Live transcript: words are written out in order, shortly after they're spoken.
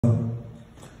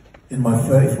In my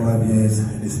 35 years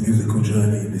in this musical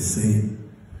journey, in this scene,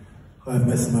 I've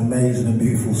met some amazing and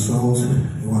beautiful souls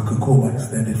who I could call my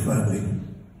extended family,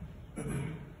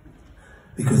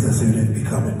 because that's who they've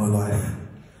become in my life.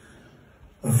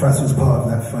 And McFats was part of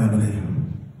that family.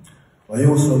 I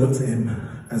also looked at him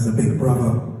as a big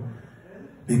brother,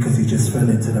 because he just fell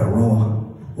into that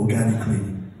role organically.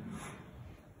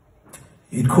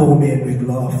 He'd call me and we'd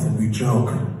laugh and we'd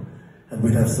joke and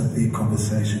we'd have some deep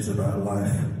conversations about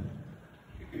life.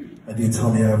 And he'd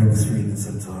tell me how he was feeling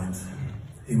sometimes.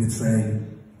 He would say,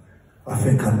 "I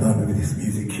think I'm done with this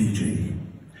music, QG."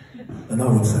 And I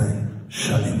would say,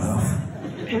 "Shut your mouth,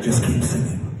 just keep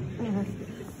singing."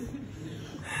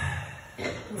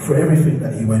 For everything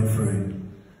that he went through,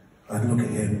 I'd look at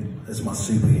him as my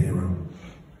superhero.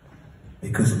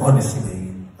 Because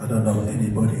honestly, I don't know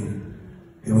anybody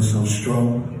who was so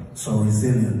strong, so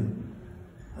resilient,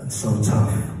 and so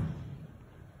tough.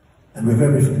 And with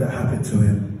everything that happened to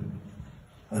him,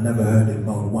 I never heard him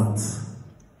moan once.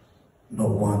 Not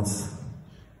once.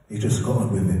 He just got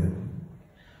on with it.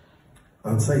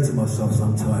 I would say to myself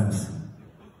sometimes,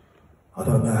 I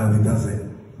don't know how he does it,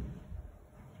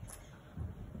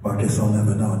 but I guess I'll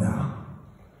never know now.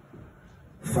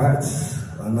 McFats,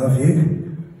 I love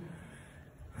you,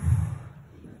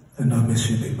 and I miss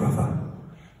you, big brother.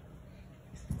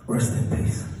 Rest in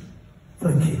peace.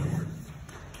 Thank you.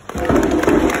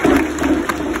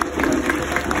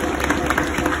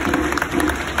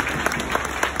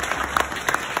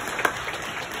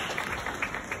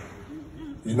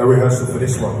 There's no rehearsal for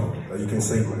this one. As you can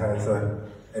see, my hands are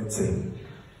empty.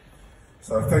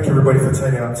 So thank you everybody for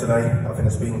turning out today. I think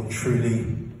it's been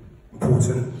truly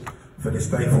important for this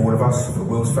day for all of us, for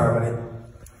Will's family.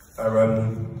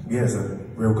 Yeah, it's a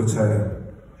real good turnout.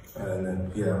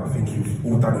 And yeah, I think you've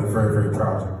all done it very, very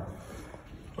proud.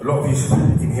 A lot of you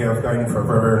in here have known him for a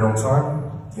very, very long time.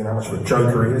 You know how much of a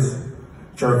joker he is.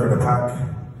 Joker in the pack.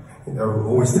 You know,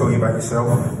 always tell you about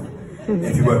yourself.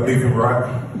 If you weren't moving right,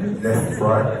 left,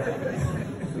 right,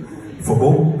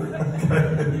 football.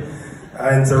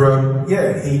 And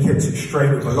yeah, he kept it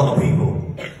straight with a lot of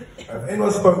people.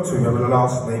 Anyone spoke to him over the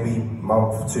last maybe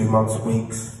month, 2 months,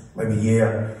 weeks, maybe a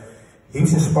year, he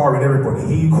was inspiring everybody.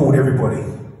 He called everybody,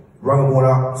 rung them all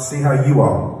up, see how you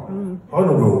are. Oh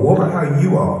no, Will, what about how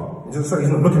you are? So he's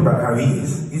not looking about how he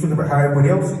is, he's looking about how everybody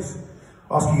else is.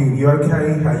 Asking you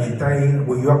okay, how's your day,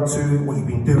 what you up to, what you've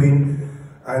been doing.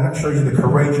 And that shows you the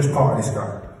courageous part of this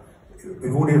guy.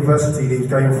 With all the adversity that he's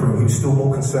going through, he was still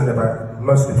more concerned about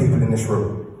most of the people in this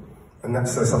room. And that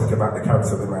says something about the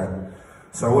character of the man.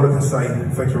 So all I can say,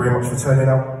 thank you very much for turning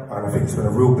up, and I think it's been a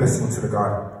real blessing to the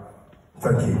guy.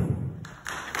 Thank you.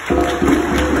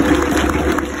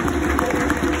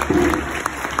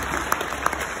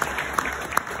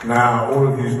 Now, all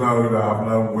of you know that I've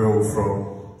known Will from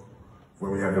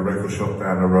when we had the record shop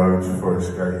down the road for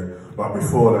Escape. But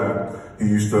before that, he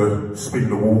used to spin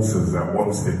the waltzers at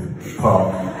Wanstead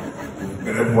Park. And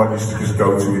everyone used to just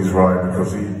go to his ride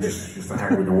because he just used to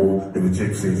hang with the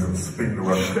gypsies and spin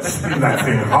that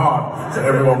thing hard. So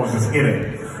everyone was just in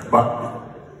it. But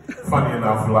funny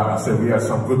enough, like I said, we had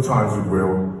some good times with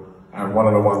Will. And one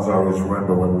of the ones I always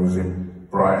remember when we was in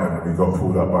Brighton and we got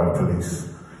pulled up by the police.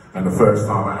 And the first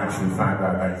time I actually found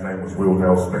out that his name was Will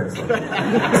Dale Spencer.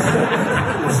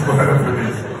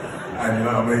 And you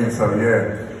know what I mean? So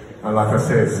yeah. And like I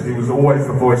said, he was always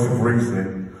the voice of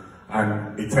reasoning.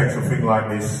 And it takes a thing like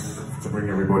this to bring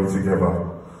everybody together.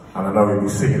 And I know he'd be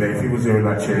sitting there, if he was here in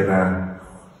that chair now,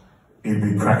 he'd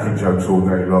be cracking jokes all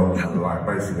day long. And like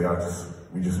basically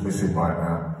we just miss him right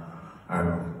now.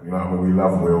 And you know what I mean, we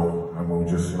love Will, and we'll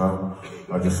just, you know,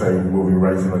 I just say we'll be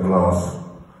raising a glass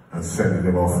and sending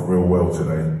him off real well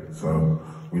today. So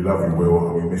we love you, Will,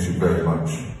 and we miss you very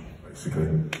much, basically.